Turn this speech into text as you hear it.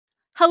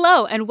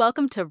Hello, and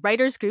welcome to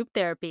Writers Group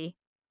Therapy.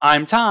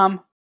 I'm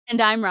Tom. And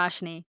I'm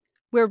Roshni.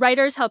 We're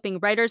writers helping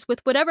writers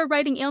with whatever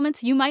writing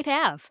ailments you might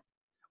have.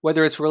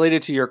 Whether it's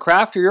related to your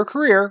craft or your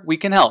career, we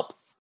can help.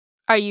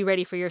 Are you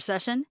ready for your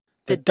session?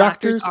 The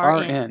doctors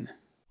are in.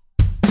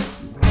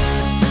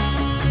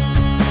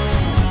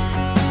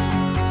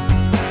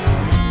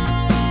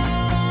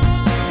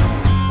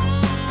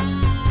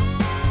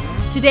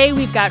 Today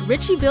we've got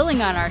Richie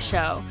Billing on our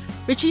show.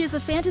 Richie is a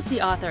fantasy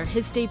author.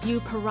 His debut,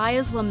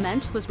 Pariah's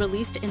Lament, was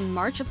released in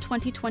March of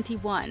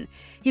 2021.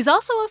 He's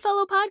also a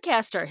fellow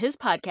podcaster. His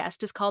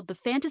podcast is called The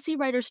Fantasy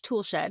Writer's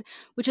Toolshed,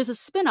 which is a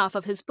spin-off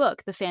of his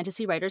book, The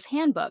Fantasy Writer's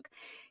Handbook.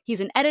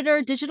 He's an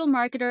editor, digital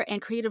marketer,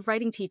 and creative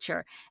writing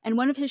teacher, and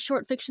one of his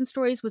short fiction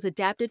stories was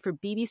adapted for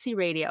BBC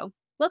Radio.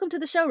 Welcome to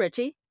the show,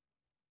 Richie.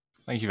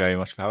 Thank you very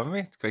much for having me.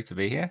 It's great to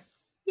be here.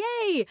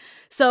 Yay!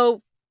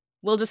 So,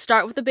 we'll just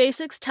start with the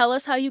basics. Tell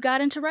us how you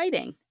got into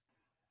writing.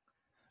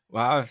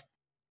 Wow,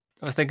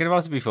 I was thinking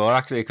about it before,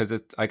 actually, because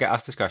I get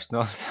asked this question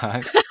all the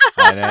time.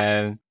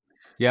 And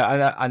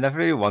I never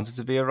really wanted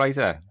to be a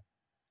writer.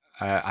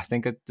 I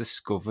think I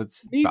discovered...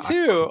 Me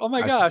too. Oh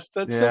my gosh,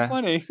 that's so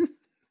funny.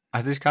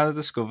 I just kind of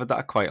discovered that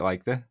I quite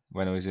liked it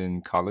when I was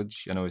in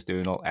college and I was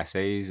doing all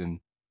essays and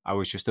I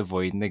was just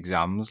avoiding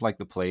exams like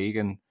the plague,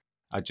 and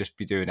I'd just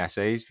be doing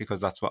essays because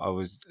that's what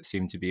I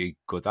seemed to be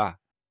good at.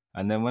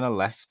 And then when I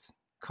left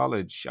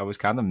college, I was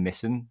kind of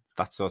missing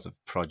that sort of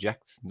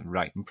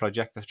writing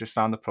project. I've just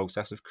found the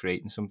process of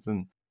creating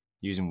something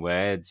using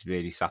words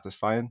really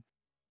satisfying.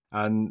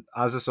 And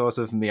as I sort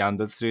of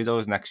meandered through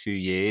those next few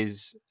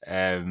years,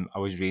 I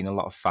was reading a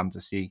lot of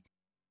fantasy.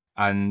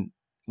 And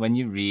when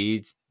you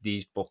read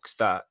these books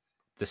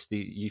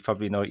you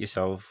probably know it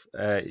yourself,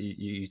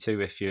 you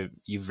too, if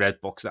you've read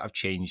books that have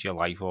changed your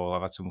life or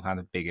have had some kind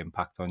of big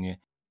impact on you,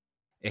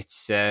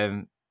 it's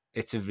a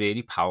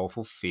really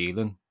powerful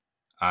feeling.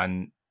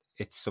 And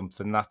it's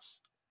something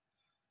that's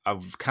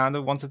I've kind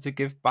of wanted to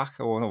give back.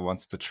 I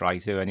wanted to try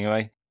to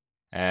anyway.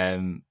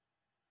 And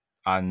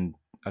I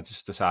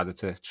just decided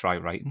to try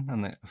writing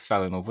and I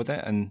fell in love with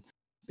it. And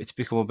it's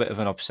become a bit of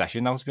an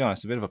obsession now, to be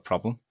honest, a bit of a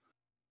problem.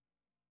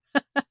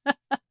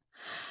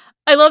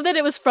 I love that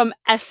it was from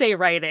essay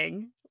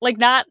writing. Like,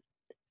 not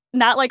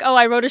like, oh,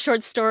 I wrote a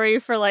short story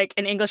for like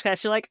an English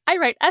class. You're like, I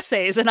write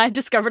essays and I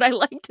discovered I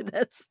liked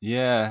this.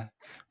 Yeah,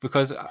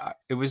 because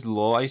it was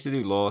law. I used to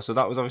do law, so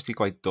that was obviously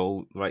quite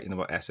dull, writing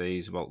about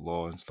essays about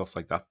law and stuff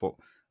like that. But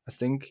I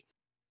think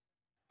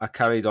I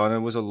carried on. I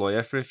was a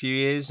lawyer for a few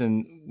years,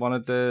 and one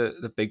of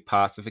the big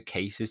parts of a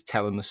case is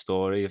telling the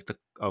story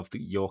of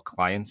your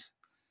client.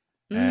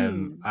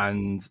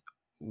 And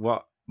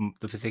what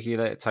the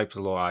particular type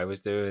of law I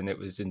was doing, it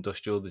was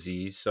industrial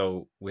disease.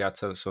 So we had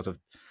to sort of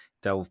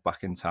delve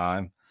back in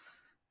time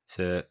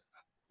to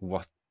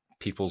what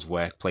people's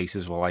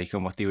workplaces were like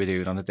and what they were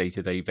doing on a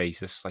day-to-day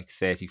basis like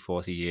 30,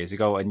 40 years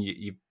ago. And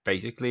you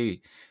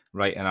basically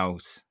writing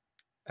out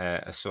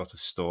a sort of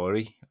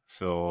story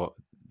for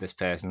this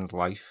person's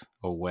life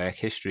or work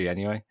history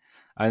anyway.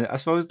 And I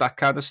suppose that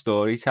kind of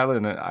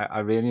storytelling I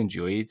really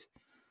enjoyed.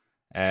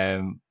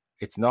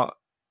 It's not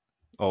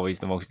always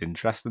the most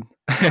interesting.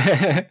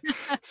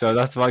 So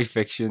that's why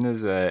fiction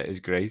is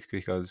great,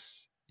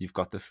 because you've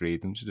got the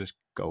freedom to just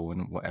go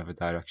in whatever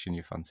direction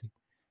you fancy.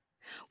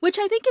 Which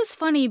I think is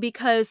funny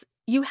because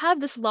you have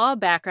this law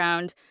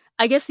background.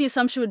 I guess the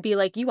assumption would be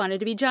like you wanted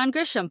to be John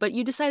Grisham, but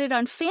you decided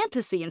on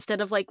fantasy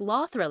instead of like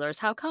law thrillers.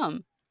 How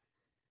come?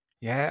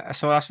 Yeah,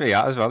 so I asked me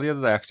that as well the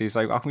other day, actually. It's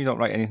like, how come you don't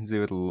write anything to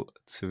do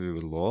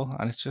with law?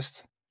 And it's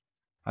just,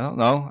 I don't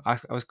know. I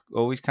was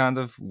always kind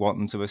of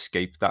wanting to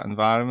escape that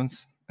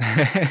environment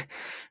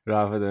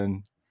rather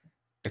than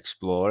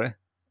explore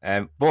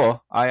it.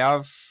 But I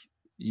have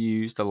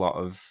used a lot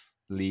of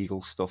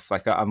legal stuff.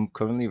 Like I'm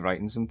currently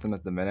writing something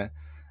at the minute,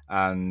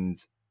 and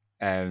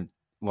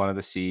one of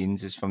the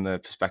scenes is from the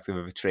perspective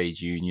of a trade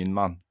union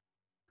man,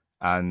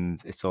 and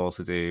it's all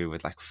to do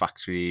with like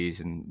factories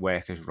and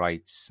workers'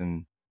 rights,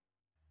 and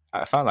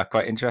I found that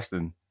quite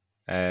interesting.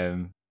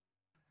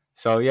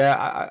 So yeah,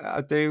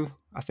 I do.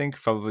 I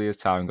think probably as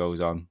time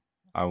goes on,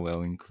 I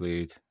will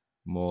include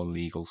more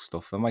legal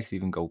stuff. I might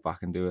even go back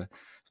and do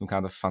some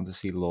kind of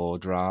fantasy law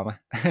drama.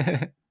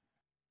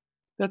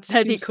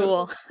 That'd be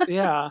cool.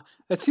 Yeah,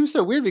 that seems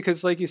so weird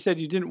because, like you said,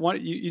 you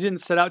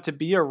didn't set out to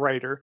be a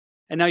writer,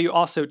 and now you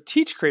also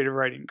teach creative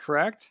writing,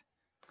 correct?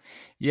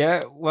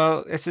 Yeah,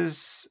 well,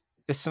 it's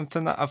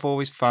something that I've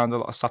always found a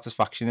lot of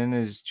satisfaction in.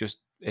 Is just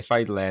if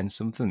I learn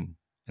something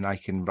and I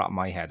can wrap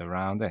my head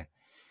around it.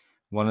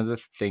 One of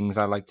the things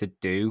I like to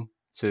do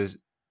to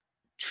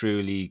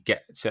truly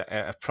get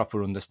to a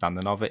proper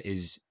understanding of it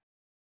is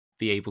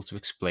be able to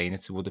explain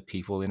it to other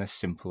people in a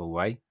simpler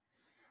way.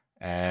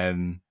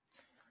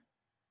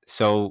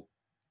 So,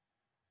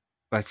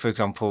 like, for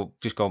example,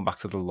 just going back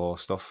to the law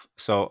stuff.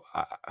 So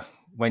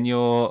when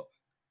you're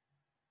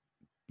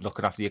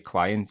looking after your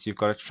clients, you've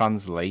got to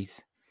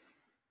translate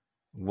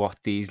what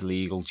these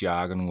legal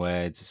jargon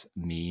words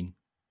mean.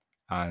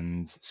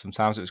 And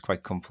sometimes it was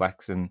quite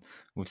complex, and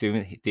we're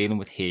dealing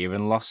with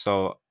hearing loss.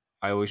 So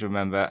I always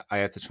remember I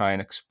had to try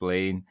and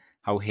explain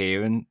how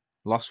hearing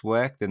loss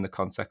worked in the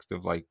context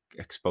of like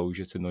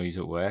exposure to noise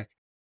at work,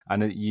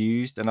 and it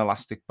used an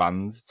elastic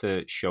band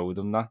to show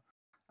them that,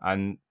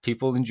 and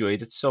people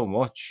enjoyed it so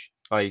much.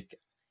 Like,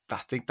 I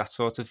think that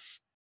sort of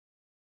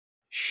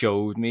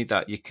showed me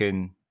that you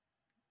can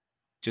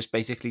just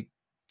basically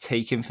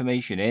take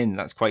information in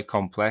that's quite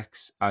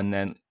complex and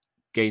then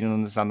gain an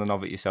understanding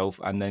of it yourself,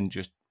 and then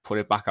just put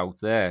it back out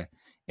there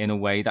in a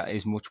way that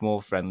is much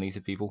more friendly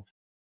to people.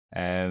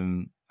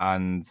 And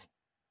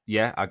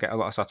yeah, I get a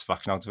lot of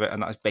satisfaction out of it,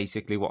 and that's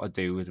basically what I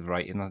do with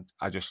writing.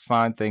 I just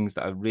find things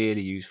that are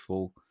really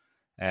useful.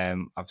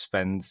 I've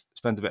spent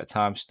a bit of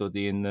time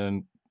studying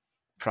them,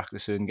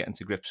 practicing, getting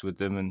to grips with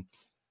them, and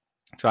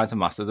trying to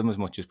master them as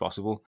much as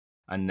possible,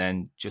 and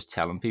then just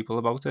telling people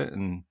about it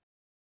and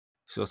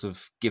sort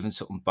of giving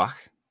something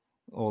back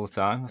all the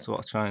time. That's what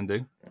I try and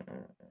do.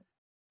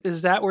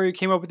 Is that where you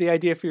came up with the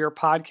idea for your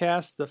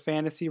podcast, the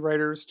Fantasy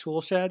Writers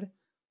Toolshed?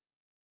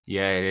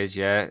 Yeah, it is.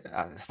 Yeah,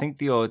 I think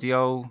the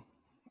audio.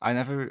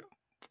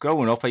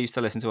 Growing up, I used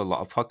to listen to a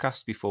lot of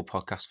podcasts before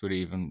podcasts were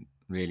even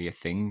really a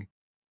thing,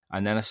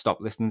 and then I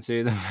stopped listening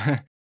to them,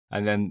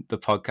 and then the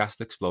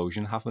podcast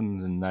explosion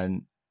happened, and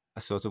then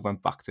I sort of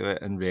went back to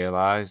it and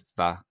realized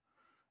that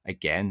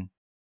again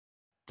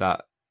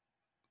that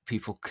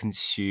people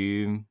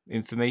consume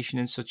information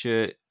in such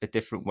a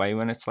different way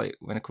when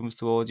it comes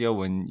to audio,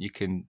 when you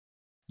can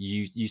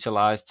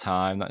utilize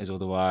time that is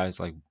otherwise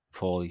like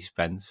poorly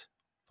spent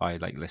by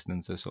like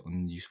listening to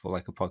something useful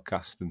like a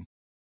podcast. And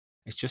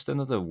it's just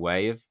another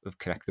way of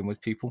connecting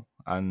with people,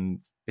 and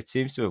it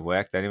seems to have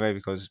worked anyway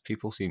because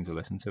people seem to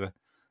listen to it.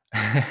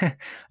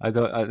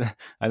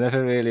 I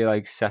never really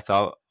like set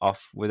out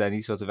off with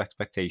any sort of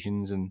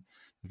expectations, and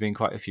there's been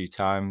quite a few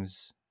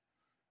times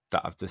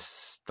that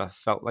that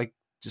felt like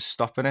just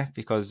stopping it,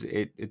 because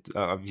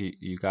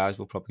you guys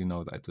will probably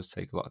know that it does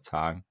take a lot of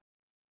time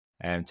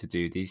to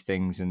do these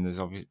things, and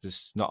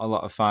there's not a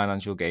lot of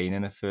financial gain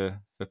in it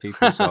for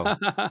people. So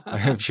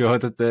I'm sure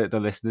that the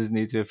listeners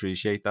need to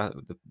appreciate that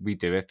we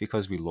do it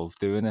because we love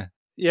doing it.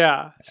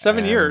 Yeah,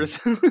 7 years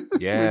we've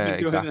Yeah, been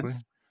doing exactly.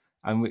 this.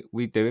 And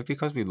we do it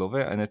because we love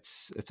it, and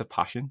it's a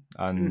passion,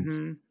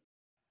 and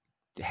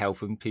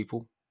helping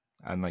people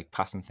and like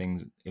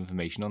passing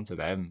information on to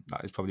them,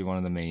 that is probably one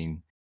of the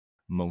main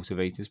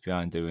motivators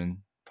behind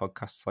doing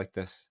podcasts like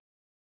this.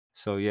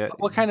 So yeah,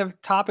 What kind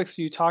of topics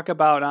do you talk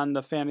about on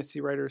the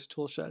Fantasy Writers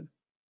Toolshed?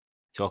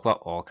 talk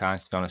about all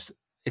kinds, to be honest.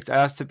 It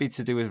has to be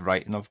to do with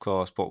writing, of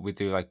course, but we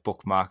do like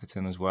book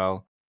marketing as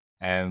well.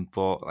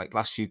 But like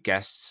last few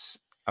guests,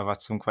 I've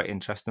had some quite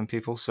interesting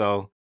people.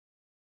 So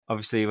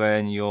obviously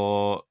when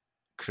you're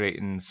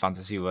creating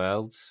fantasy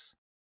worlds,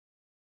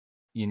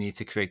 you need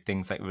to create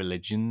things like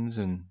religions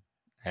and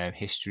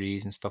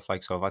histories and stuff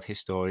like. So I've had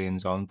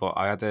historians on, but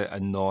I had a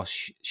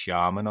Norse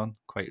shaman on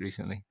quite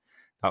recently.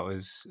 That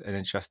was an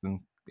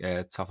interesting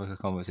topic of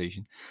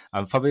conversation.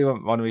 And probably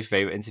one of my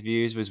favorite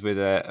interviews was with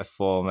a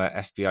former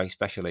FBI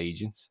special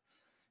agent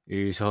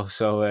who's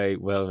also a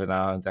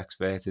well-renowned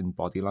expert in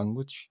body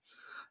language.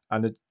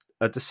 And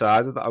I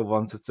decided that I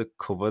wanted to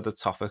cover the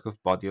topic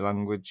of body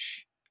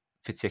language,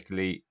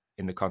 particularly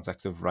in the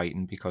context of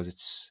writing, because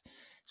it's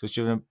such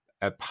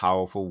a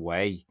powerful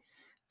way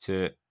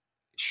to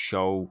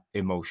show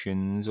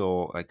emotions,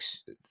 or like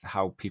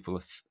how people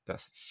are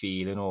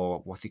feeling, or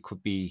what they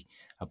could be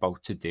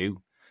about to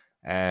do,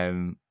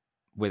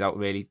 without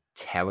really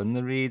telling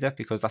the reader,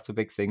 because that's a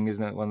big thing,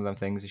 isn't it? One of them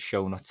things is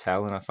show not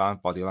tell, and I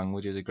find body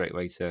language is a great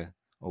way to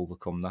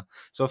overcome that.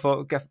 So I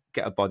thought I'd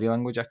get a body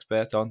language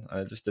expert on,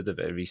 and I just did a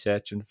bit of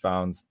research and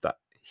found that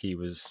he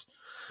was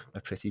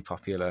a pretty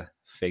popular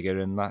figure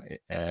in that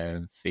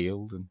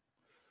field. And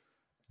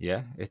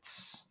yeah, it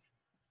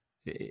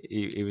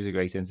was a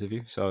great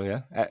interview. So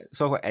yeah,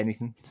 talk about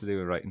anything to do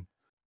with writing.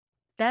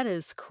 That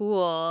is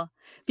cool.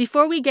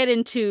 Before we get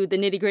into the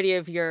nitty-gritty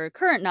of your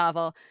current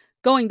novel,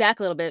 going back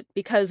a little bit,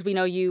 because we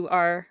know you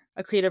are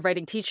a creative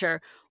writing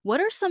teacher,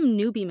 what are some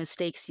newbie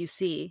mistakes you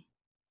see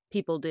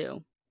people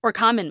do, or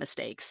common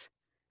mistakes?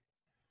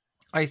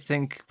 I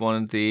think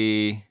one of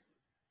the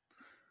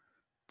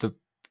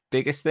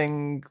biggest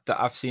thing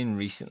that I've seen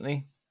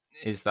recently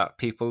is that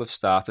people have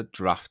started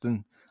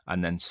drafting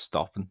and then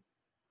stopping.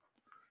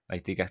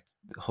 Like they get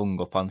hung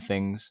up on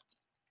things.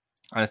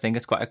 And I think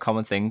it's quite a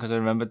common thing, because I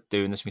remember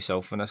doing this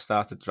myself when I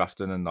started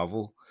drafting a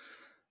novel.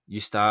 You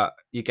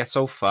get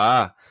so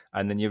far,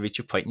 and then you reach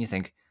a point and you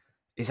think,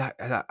 is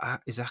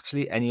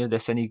actually any of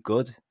this any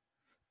good?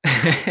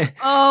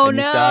 Oh And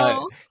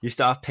no! you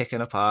start picking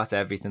apart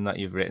everything that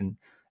you've written,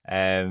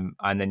 and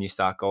then you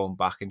start going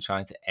back and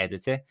trying to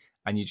edit it,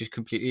 and you just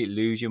completely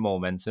lose your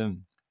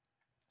momentum.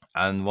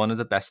 And one of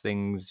the best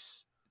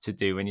things to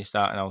do when you're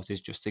starting out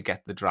is just to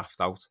get the draft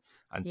out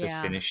and to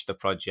Yeah. finish the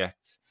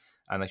project.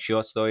 And like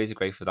short stories are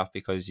great for that,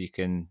 because you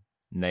can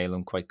nail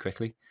them quite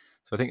quickly.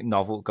 So I think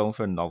going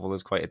for a novel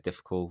is quite a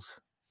difficult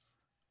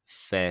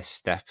first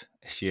step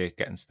if you're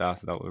getting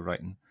started out with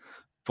writing.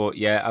 But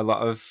yeah, a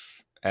lot of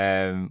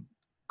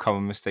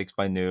common mistakes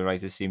by new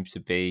writers seems to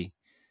be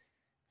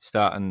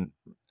starting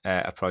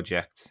a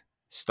project,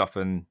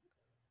 stopping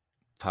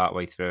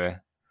partway through it,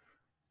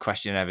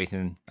 questioning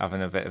everything,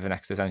 having a bit of an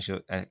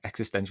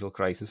existential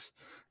crisis,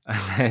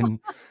 and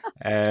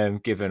then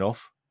giving up.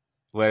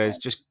 Whereas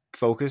just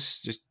focus,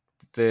 just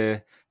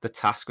the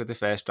task with the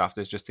first draft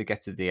is just to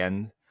get to the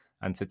end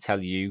and to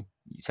tell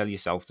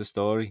yourself the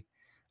story,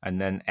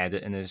 and then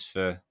editing is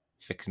for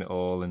fixing it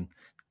all. And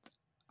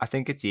I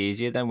think it's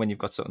easier then when you've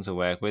got something to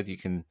work with. You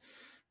can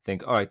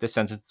think, all right, this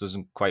sentence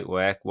doesn't quite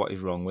work. What is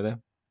wrong with it?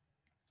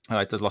 All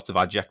right, there's lots of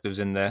adjectives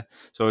in there.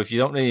 So if you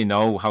don't really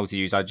know how to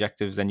use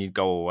adjectives, then you'd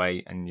go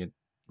away and you'd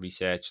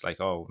research like,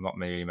 oh, I'm not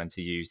really meant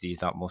to use these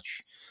that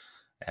much.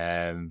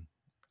 And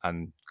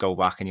go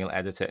back and you'll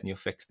edit it and you'll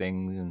fix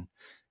things, and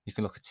you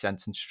can look at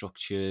sentence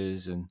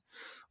structures and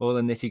all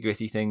the nitty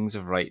gritty things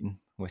of writing,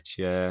 which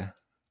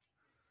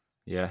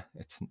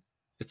it's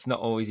not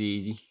always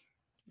easy.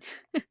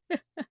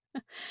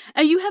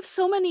 And you have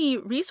so many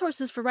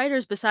resources for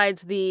writers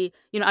besides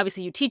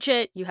obviously you teach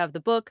it, you have the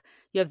book,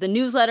 you have the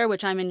newsletter,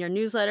 which I'm in your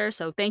newsletter,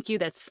 so thank you.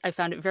 I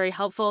found it very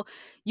helpful.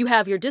 You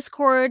have your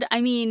Discord. I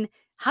mean,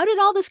 how did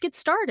all this get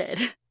started?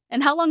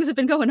 And how long has it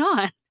been going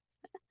on?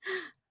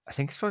 I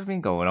think it's probably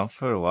been going on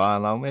for a while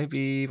now,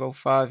 maybe about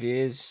 5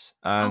 years,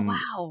 Oh, and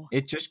wow.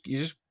 it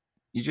you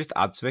just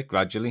add to it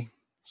gradually.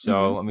 So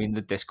Mhm. I mean,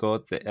 the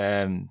Discord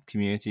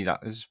community, that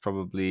is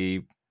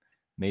probably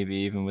maybe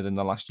even within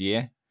the last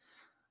year.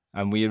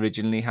 And we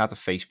originally had a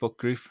Facebook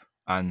group,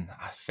 and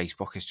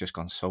Facebook has just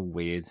gone so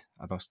weird.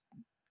 I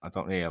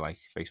don't really like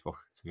Facebook,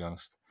 to be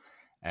honest.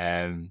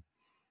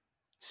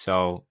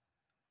 So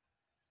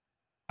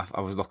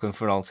I was looking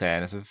for an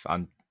alternative,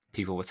 and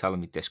people were telling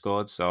me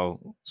Discord,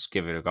 so just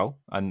give it a go,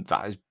 and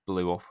that has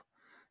blew up.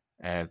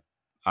 And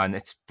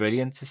it's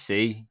brilliant to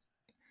see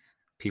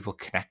people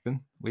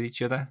connecting with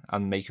each other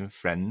and making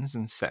friends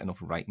and setting up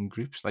writing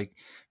groups. Like,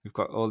 we've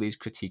got all these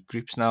critique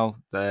groups now.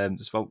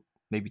 There's about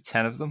maybe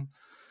 10 of them.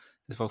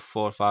 There's about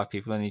 4 or 5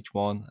 people in each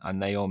one,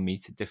 and they all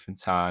meet at different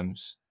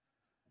times.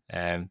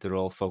 They're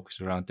all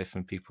focused around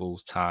different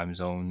people's time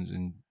zones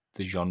and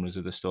the genres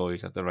of the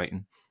stories that they're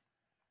writing.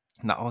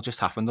 And that all just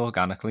happened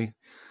organically.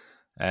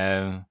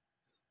 And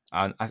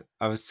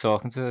I was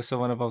talking to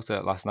someone about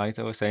it last night.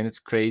 I was saying it's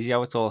crazy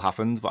how it's all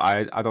happened, but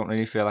I don't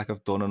really feel like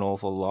I've done an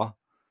awful lot.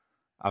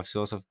 I've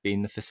sort of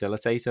been the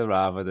facilitator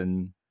rather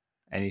than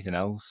anything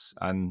else,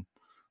 and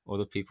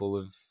other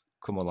people have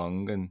come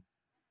along and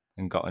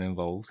gotten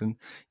involved. And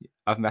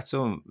I've met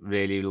some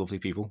really lovely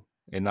people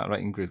in that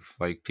writing group,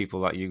 like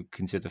people that you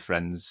consider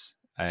friends,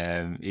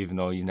 even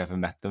though you never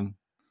met them.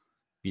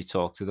 You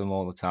talk to them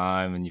all the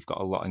time, and you've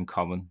got a lot in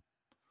common.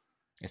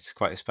 It's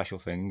quite a special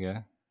thing,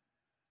 yeah.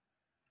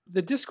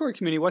 The Discord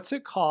community, what's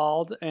it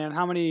called, and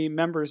how many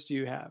members do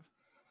you have?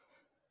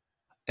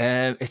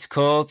 It's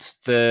called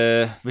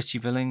the Richie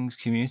Billings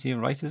Community of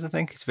Writers, I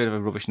think. It's a bit of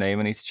a rubbish name.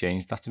 I need to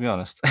change that, to be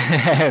honest.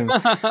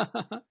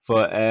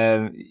 But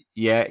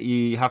yeah,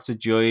 you have to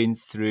join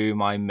through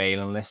my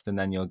mailing list, and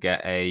then you'll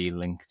get a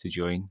link to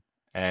join.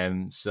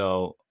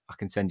 So I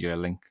can send you a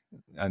link,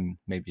 and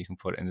maybe you can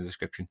put it in the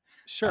description.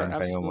 Sure,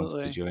 If anyone wants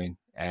to absolutely.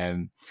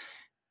 join.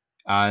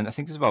 And I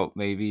think there's about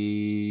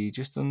maybe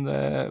just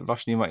under,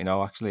 Roshni might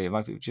know, actually, it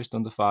might be just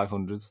under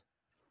 500.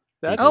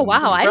 That's Oh,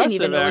 wow. I didn't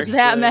even impressive, know it was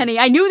that actually. many.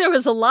 I knew there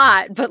was a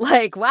lot, but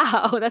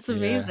wow, that's Yeah.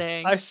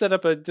 amazing. I set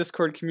up a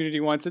Discord community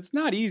once. It's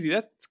not easy.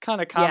 That's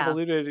kind of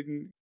convoluted,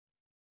 and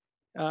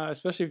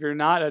especially if you're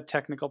not a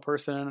technical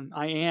person. And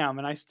I am,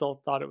 and I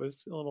still thought it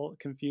was a little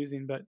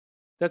confusing. But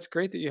that's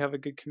great that you have a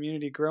good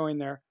community growing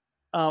there.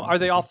 Are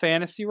they all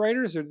fantasy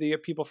writers, or the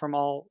people from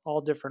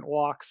all different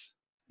walks?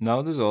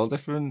 No, there's all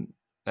different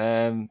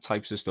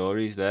types of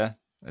stories there,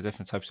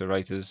 different types of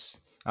writers.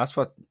 That's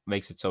what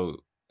makes it so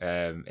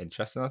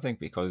interesting, I think,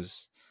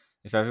 because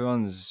if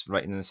everyone's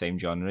writing in the same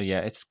genre,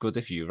 yeah, it's good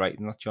if you write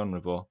in that genre,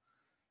 but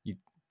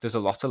there's a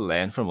lot to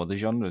learn from other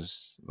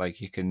genres.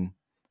 Like, if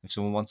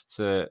someone wanted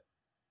to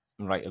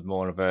write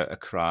more of a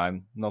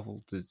crime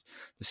novel, there's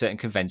certain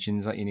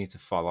conventions that you need to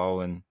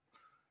follow, and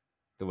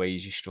the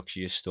ways you structure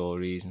your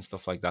stories and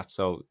stuff like that.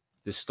 So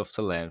there's stuff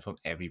to learn from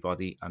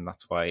everybody, and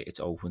that's why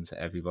it's open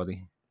to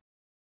everybody.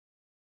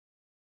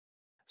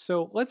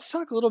 So let's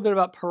talk a little bit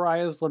about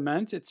Pariah's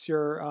Lament. It's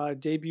your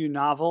debut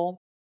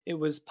novel. It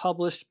was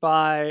published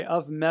by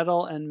Of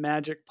Metal and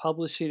Magic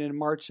Publishing in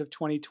March of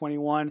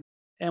 2021.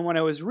 And when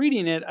I was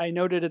reading it, I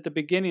noted at the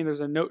beginning, there's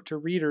a note to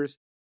readers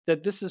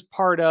that this is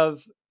part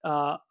of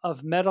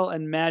Metal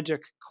and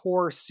Magic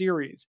core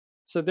series.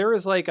 So there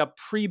is like a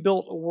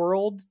pre-built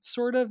world,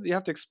 sort of. You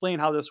have to explain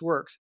how this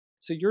works.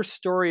 So your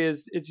story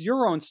it's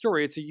your own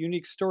story. It's a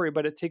unique story,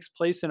 but it takes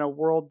place in a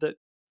world that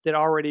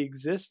already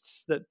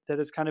exists, that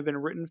has kind of been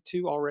written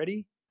to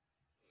already.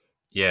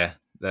 Yeah,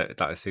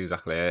 that is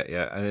exactly it.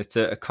 Yeah, and it's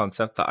a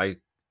concept that I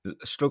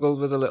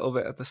struggled with a little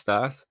bit at the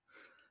start.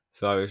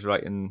 So I was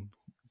writing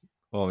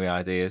all my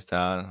ideas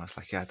down. I was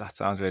like, yeah, that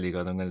sounds really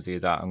good. I'm going to do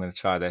that. I'm going to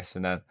try this.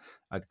 And then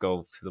I'd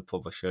go to the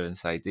publisher and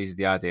say, these are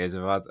the ideas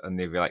I've had. And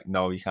they'd be like,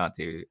 no, you can't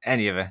do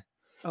any of it.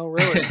 Oh,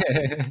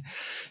 really?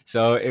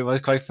 So it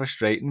was quite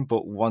frustrating.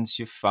 But once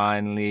you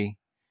finally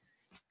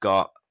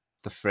got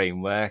the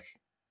framework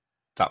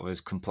that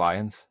was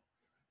compliant,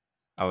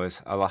 I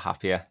was a lot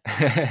happier.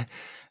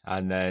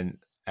 And then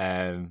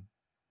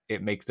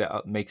it makes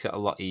it a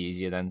lot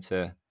easier then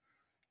to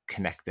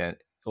connect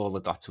all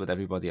the dots with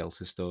everybody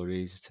else's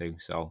stories too.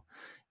 So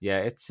yeah,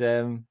 it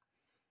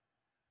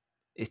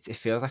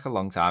feels like a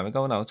long time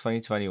ago now,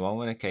 2021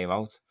 when it came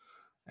out.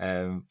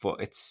 But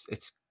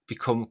it's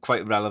become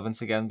quite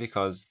relevant again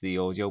because the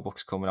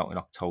audiobook's coming out in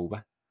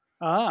October.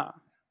 Ah,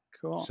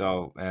 cool.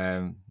 So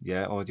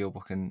yeah,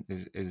 audiobooking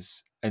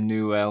is a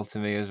new world to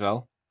me as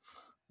well.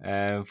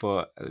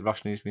 But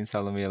Roshni's been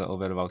telling me a little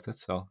bit about it,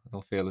 so I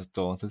don't feel as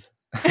daunted.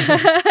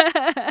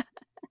 I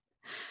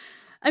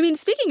mean,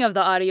 speaking of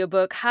the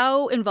audiobook,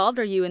 how involved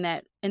are you in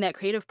that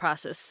creative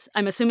process?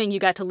 I'm assuming you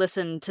got to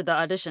listen to the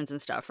auditions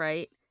and stuff,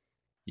 right?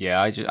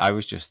 Yeah, I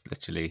was just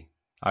literally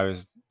I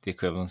was the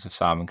equivalent of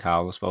Simon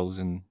Cowell, I suppose,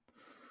 in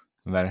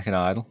American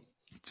Idol.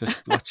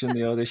 Just watching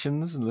the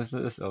auditions and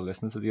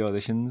listening to the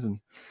auditions, and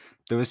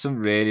there was some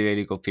really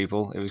really good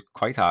people. It was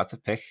quite hard to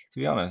pick, to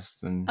be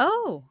honest, and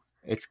Oh,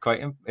 it's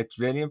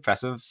really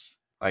impressive.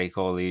 Like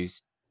all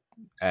these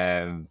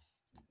um,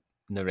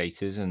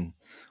 narrators and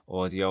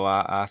audio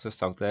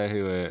artists out there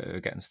who are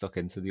getting stuck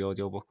into the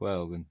audiobook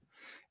world, and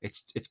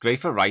it's great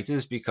for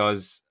writers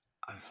because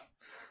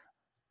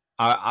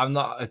I'm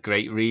not a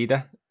great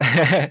reader.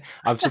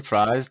 I'm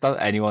surprised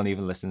that anyone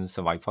even listens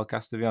to my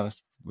podcast, to be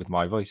honest, with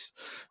my voice.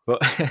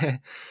 But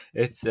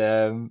it's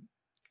um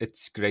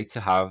it's great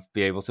to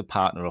be able to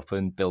partner up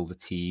and build a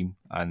team,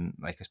 and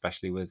like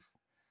especially with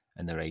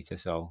a narrator.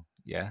 So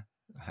yeah,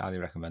 I highly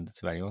recommend it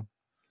to anyone.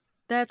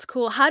 that's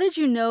cool. How did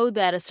you know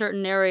that a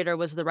certain narrator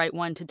was the right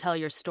one to tell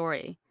your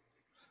story?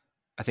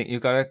 I think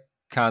you've got to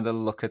kind of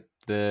look at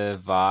the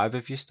vibe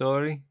of your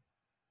story.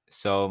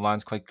 So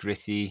mine's quite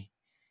gritty.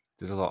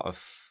 There's a lot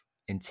of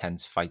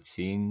intense fight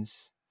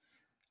scenes,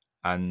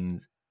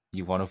 and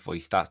you want a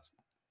voice that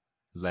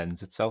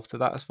lends itself to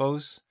that, I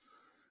suppose.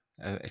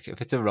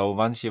 If it's a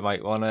romance, you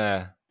might want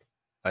a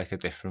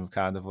different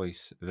kind of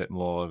voice, a bit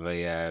more of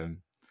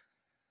an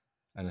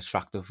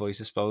attractive voice,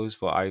 I suppose.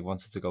 But I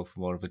wanted to go for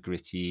more of a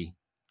gritty,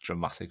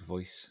 dramatic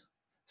voice.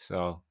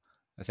 So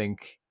I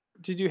think.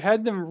 Did you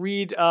had them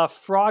read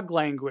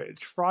frogman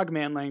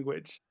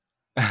language?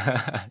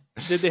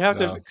 Did they have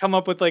to No, come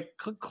up with like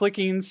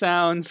clicking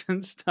sounds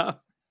and stuff?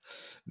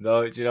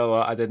 no. Do you know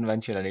what? I didn't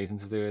mention anything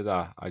to do with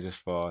that. I just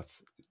thought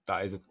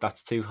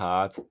that's too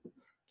hard.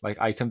 Like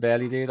I can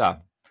barely do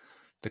that.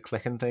 The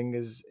clicking thing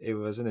it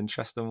was an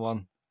interesting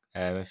one.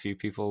 A few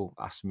people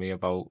asked me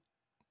about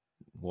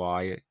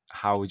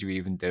how would you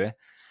even do it?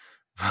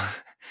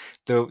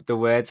 The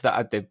words that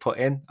I did put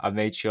in, I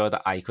made sure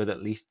that I could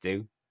at least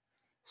do.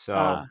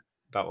 So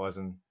that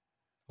wasn't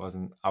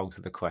out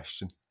of the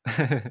question.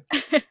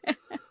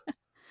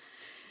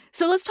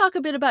 So let's talk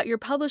a bit about your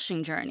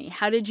publishing journey.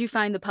 How did you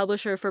find the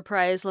publisher for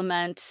Pariah's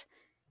Lament?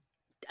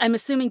 I'm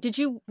assuming, did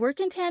you work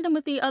in tandem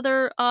with the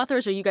other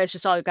authors, or you guys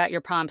just all got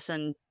your prompts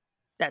and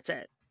that's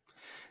it?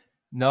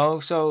 No,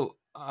 so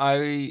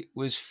I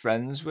was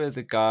friends with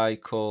a guy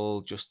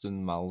called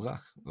Justin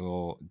Malzak,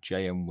 or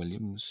J.M.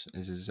 Williams,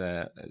 as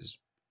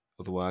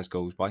otherwise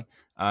goes by,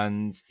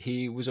 and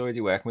he was already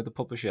working with the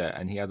publisher,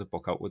 and he had a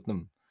book out with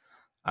them,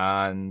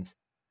 and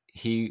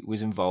he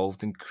was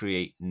involved in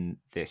creating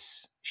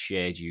this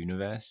shared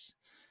universe,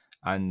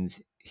 and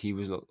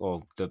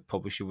the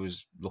publisher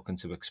was looking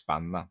to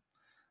expand that,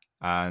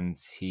 and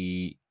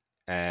he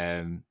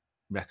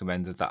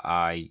recommended that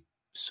I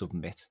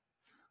submit,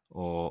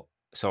 or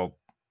so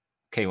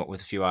came up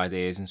with a few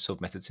ideas and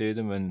submitted to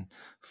them, and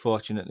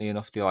fortunately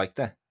enough, they liked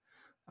it,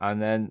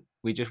 and then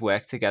we just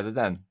worked together.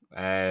 Then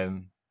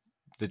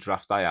the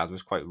draft I had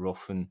was quite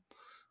rough, and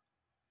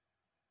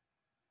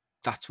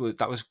that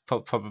was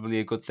probably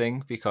a good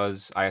thing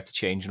because I had to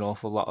change an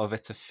awful lot of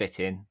it to fit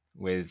in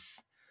with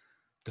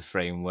the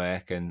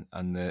framework and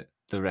the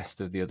rest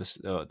of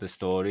the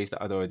stories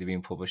that had already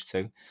been published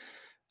too.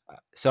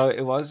 So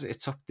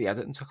the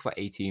editing took about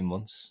 18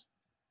 months.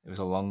 It was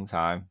a long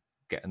time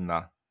getting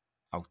that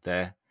out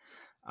there,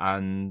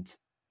 and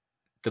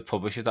the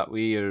publisher that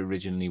we were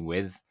originally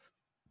with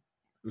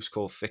was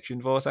called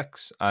Fiction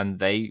Vortex, and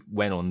they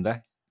went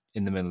under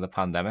in the middle of the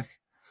pandemic.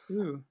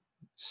 Ooh.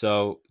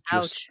 So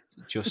Ouch.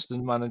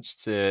 Justin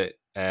managed to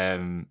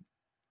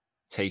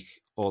take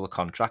all the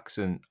contracts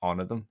and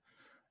honor them,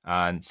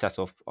 and set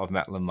up of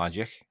Metal and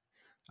Magic,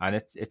 and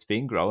it's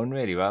been growing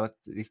really well.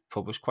 They've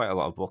published quite a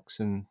lot of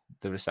books, and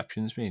the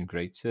reception's been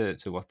great to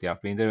what they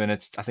have been doing. I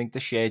think the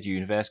shared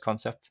universe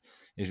concept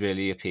is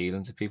really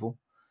appealing to people,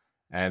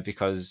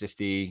 because if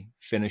they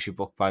finish a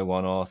book by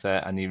one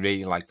author and they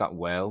really like that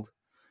world,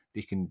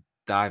 they can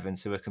dive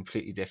into a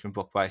completely different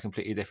book by a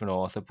completely different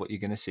author, but you're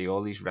going to see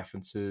all these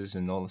references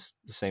and all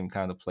the same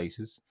kind of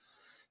places.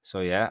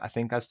 So yeah, I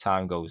think as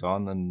time goes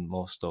on and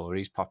more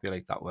stories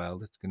populate that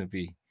world, it's going to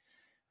be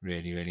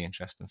really, really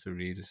interesting for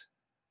readers.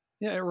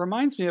 Yeah, it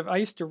reminds me of I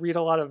used to read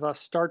a lot of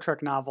Star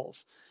Trek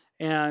novels,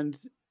 and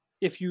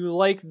if you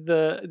like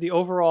the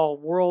overall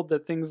world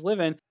that things live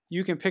in,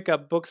 you can pick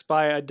up books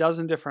by a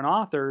dozen different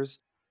authors,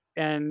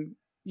 and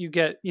you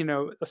get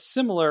a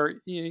similar,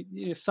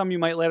 some you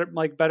might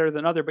like better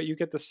than other, but you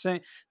get the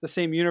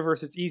same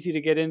universe. It's easy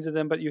to get into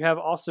them, but you have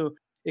also,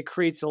 it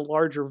creates a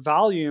larger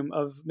volume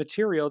of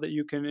material that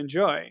you can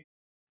enjoy.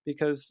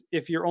 Because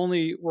if you're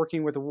only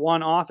working with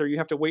one author, you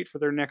have to wait for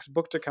their next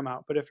book to come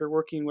out. But if you're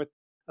working with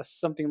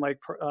something like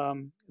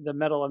the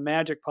Metal and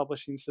Magic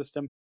publishing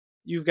system,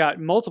 you've got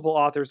multiple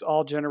authors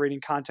all generating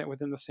content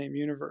within the same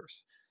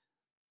universe.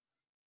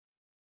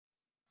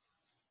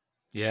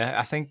 Yeah,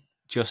 I think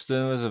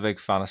Justin was a big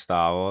fan of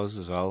Star Wars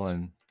as well,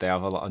 and they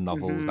have a lot of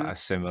novels that are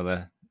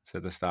similar to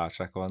the Star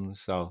Trek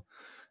ones. So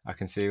I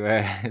can see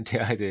where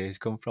the ideas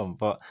come from.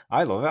 But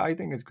I love it. I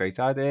think it's a great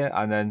idea.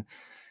 And then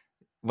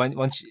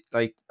once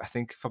like I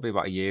think probably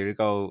about a year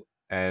ago,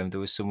 there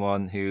was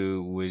someone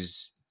who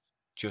was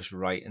just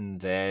writing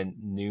their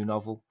new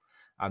novel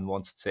and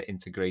wanted to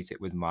integrate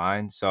it with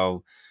mine.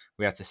 So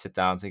we had to sit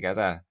down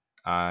together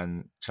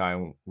and try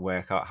and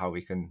work out how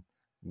we can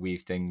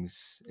weave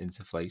things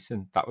into place,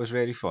 and that was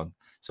really fun.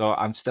 So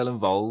I'm still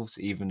involved,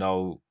 even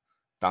though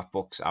that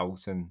book's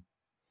out and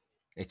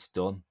it's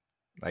done.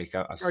 Like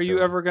I Are you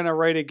still, ever going to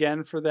write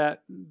again for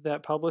that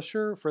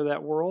publisher, for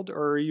that world,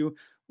 or are you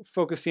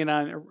focusing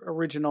on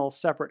original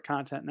separate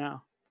content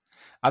now?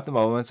 at the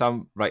moment,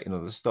 I'm writing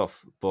other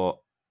stuff, but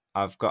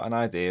I've got an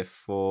idea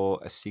for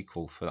a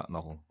sequel for that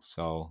novel,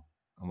 so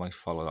I might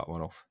follow that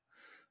one up.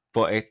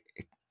 But it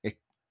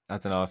I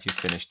don't know if you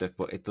finished it,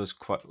 but it does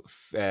quite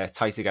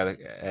tie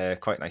together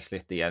quite nicely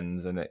at the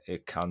end, and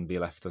it can be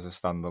left as a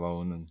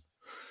standalone. And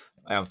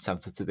I am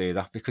tempted to do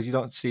that because you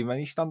don't see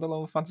many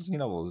standalone fantasy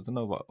novels. I don't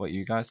know what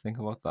you guys think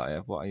about that.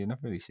 Yeah, but you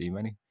never really see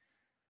many.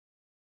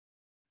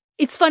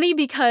 It's funny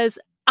because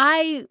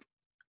I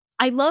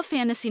love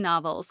fantasy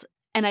novels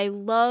and I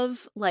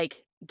love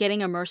like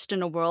getting immersed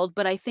in a world,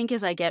 but I think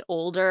as I get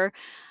older,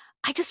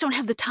 I just don't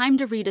have the time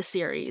to read a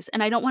series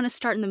and I don't want to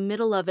start in the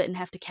middle of it and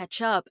have to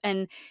catch up.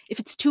 And if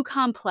it's too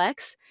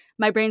complex,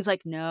 my brain's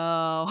like,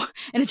 no,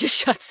 and it just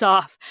shuts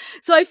off.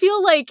 So I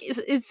feel like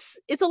it's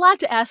a lot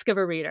to ask of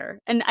a reader.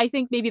 And I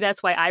think maybe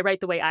that's why I write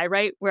the way I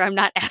write, where I'm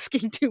not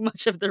asking too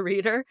much of the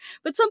reader.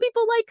 But some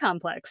people like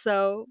complex,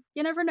 so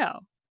you never know.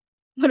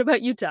 What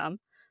about you, Tom?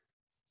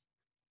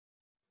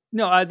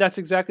 No, that's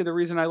exactly the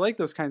reason I like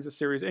those kinds of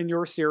series. And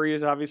your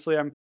series, obviously,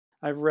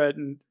 I've read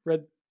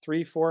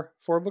three, four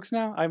books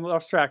now. I'm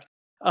lost track.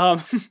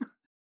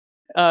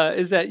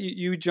 Is that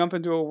you jump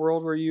into a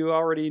world where you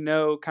already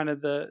know kind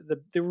of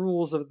the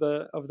rules of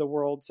the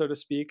world, so to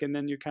speak, and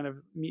then you kind of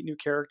meet new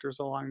characters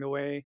along the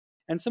way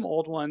and some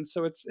old ones.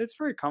 So it's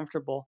very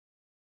comfortable.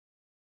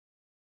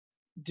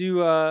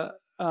 Do I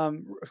feel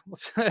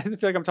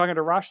like I'm talking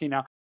to Roshni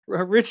now.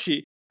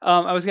 Richie,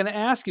 I was going to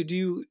ask you,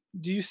 do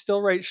you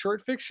still write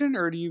short fiction,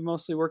 or do you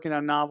mostly working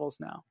on novels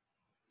now?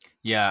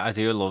 Yeah, I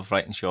do love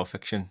writing short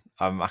fiction.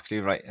 I'm actually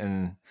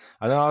writing.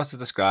 I don't know how to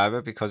describe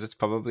it because it's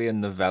probably a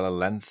novella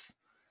length,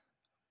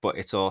 but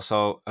it's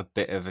also a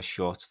bit of a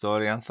short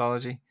story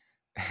anthology.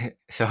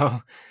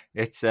 So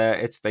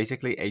it's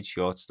basically 8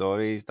 short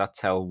stories that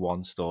tell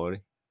one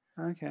story.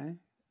 Okay.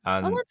 Oh,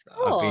 And that's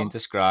I've been cool.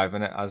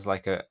 describing it as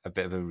like a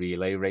bit of a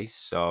relay race.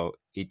 So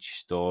each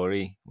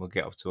story will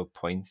get up to a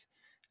point,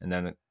 and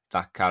then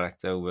that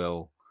character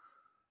will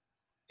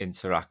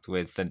interact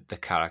with the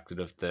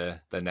character of the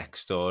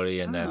next story,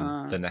 and then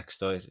Ah. the next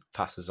story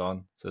passes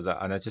on to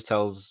that, and it just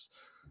tells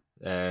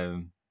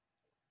um,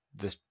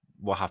 this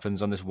what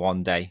happens on this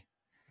one day,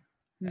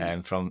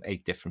 from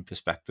 8 different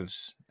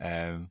perspectives.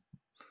 How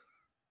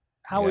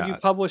would you Yeah,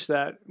 publish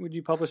that? Would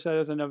you publish that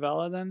as a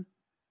novella then?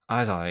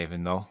 I don't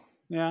even know.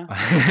 Yeah.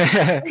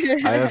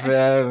 I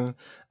have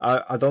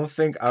I don't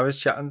think I was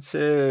chatting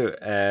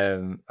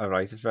to a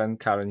writer friend,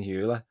 Karen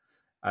Hewler,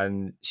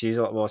 and she's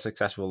a lot more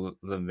successful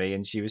than me,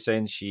 and she was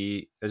saying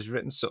she has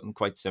written something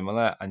quite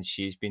similar, and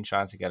she's been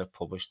trying to get it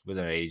published with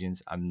her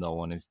agents, and no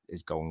one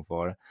is going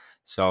for it.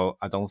 So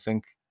I don't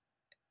think,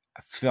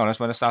 to be honest,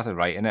 when I started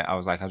writing it, I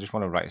was like, I just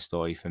want to write a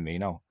story for me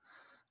now,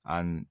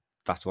 and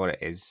that's what it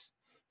is.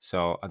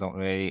 So I don't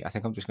really, I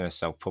think I'm just going to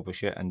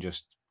self-publish it and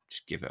just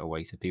give it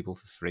away to people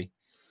for free,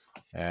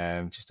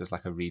 just as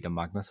like a reader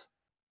magnet.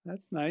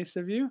 That's nice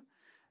of you.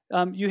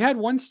 You had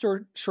one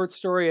short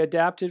story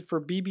adapted for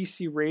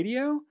BBC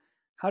Radio.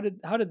 How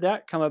did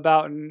that come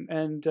about,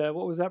 and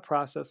what was that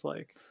process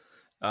like?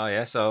 Oh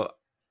yeah, so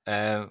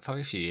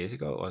probably a few years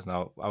ago it was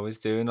now. I was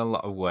doing a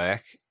lot of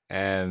work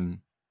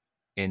in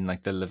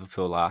like the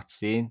Liverpool art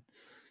scene.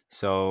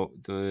 So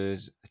there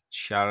was a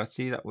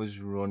charity that was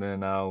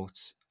running out.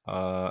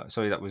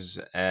 Sorry, that was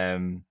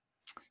doing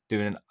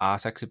an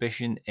art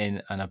exhibition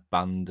in an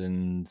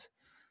abandoned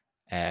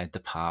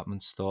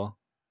department store,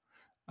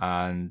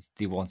 and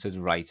they wanted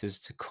writers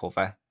to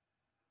cover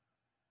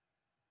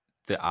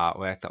the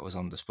artwork that was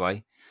on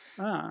display.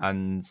 Ah.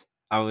 And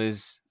I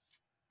was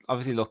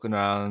obviously looking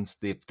around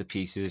the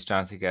pieces,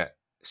 trying to get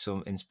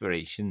some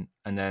inspiration,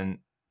 and then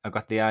I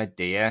got the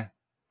idea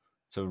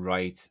to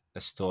write a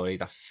story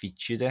that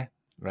featured it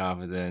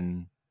rather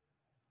than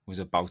was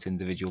about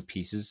individual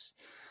pieces.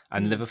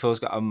 And Liverpool's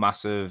got a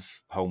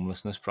massive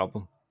homelessness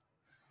problem.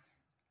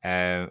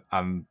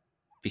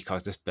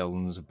 because this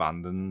building's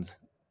abandoned,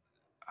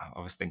 I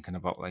was thinking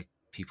about like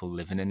people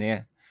living in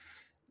here.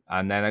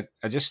 And then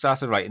I just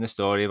started writing a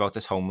story about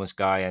this homeless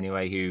guy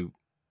anyway, who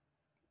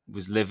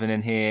was living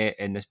in here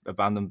in this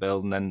abandoned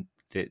building. And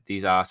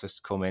these artists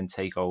come in,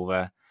 take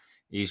over.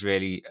 He's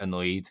really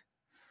annoyed,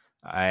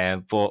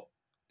 but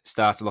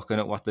started looking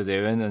at what they're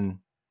doing and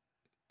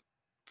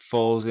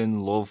falls in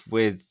love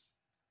with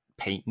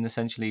painting.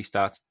 Essentially, he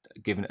starts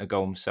giving it a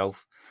go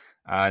himself,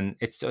 and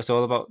it's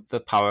all about the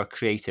power of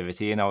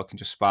creativity and how it can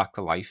just spark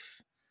to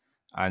life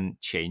and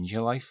change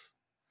your life.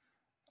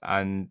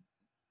 And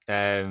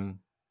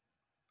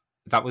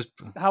that was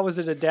how was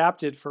it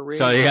adapted for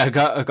radio? So yeah, I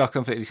got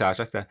completely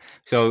sidetracked there.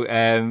 So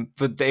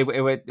but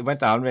it went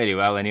down really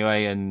well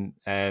anyway, and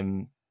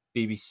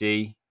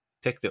BBC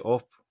picked it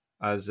up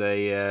as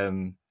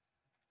a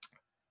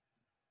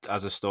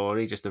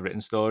story, just a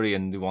written story,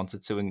 and they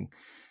wanted to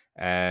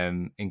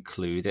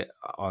include it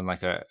on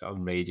like a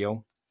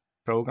radio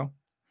program,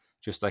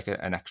 just like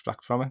an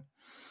extract from it.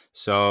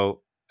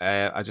 So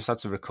I just had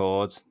to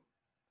record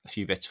a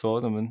few bits for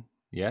them, and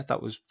yeah,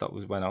 that was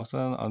went out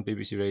on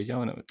BBC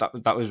Radio, and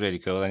that was really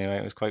cool. Anyway,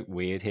 it was quite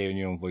weird hearing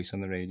your own voice on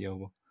the radio.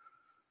 But...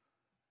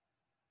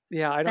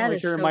 Yeah, I don't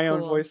like hearing my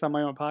own voice on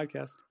my own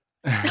podcast.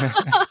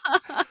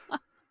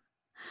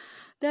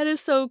 That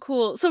is so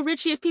cool. So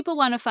Richie, if people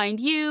want to find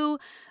you,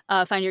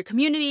 find your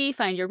community,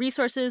 find your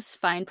resources,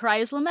 find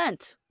Pariah's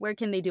Lament, where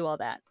can they do all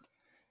that?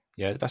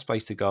 Yeah, the best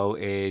place to go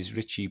is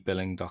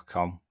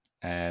richiebilling.com.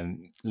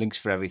 Links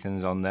for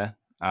everything's on there.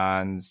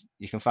 And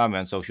you can find me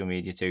on social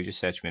media too. Just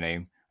search my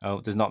name.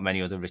 Oh, there's not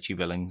many other Richie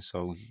Billings,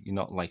 so you're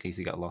not likely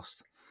to get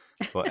lost.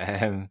 But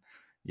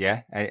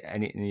yeah,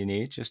 anything you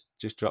need, just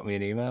drop me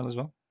an email as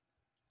well.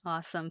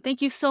 Awesome.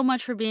 Thank you so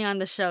much for being on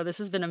the show. This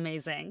has been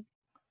amazing.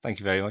 Thank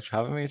you very much for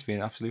having me. It's been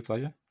an absolute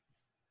pleasure.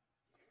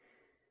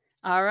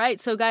 All right.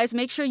 So guys,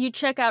 make sure you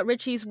check out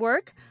Richie's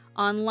work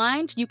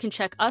online. You can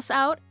check us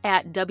out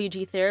at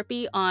WG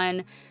Therapy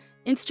on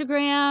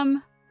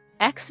Instagram,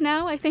 X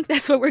now. I think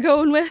that's what we're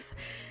going with.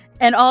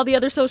 And all the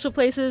other social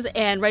places,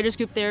 and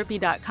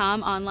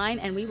writersgrouptherapy.com online.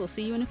 And we will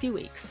see you in a few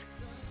weeks.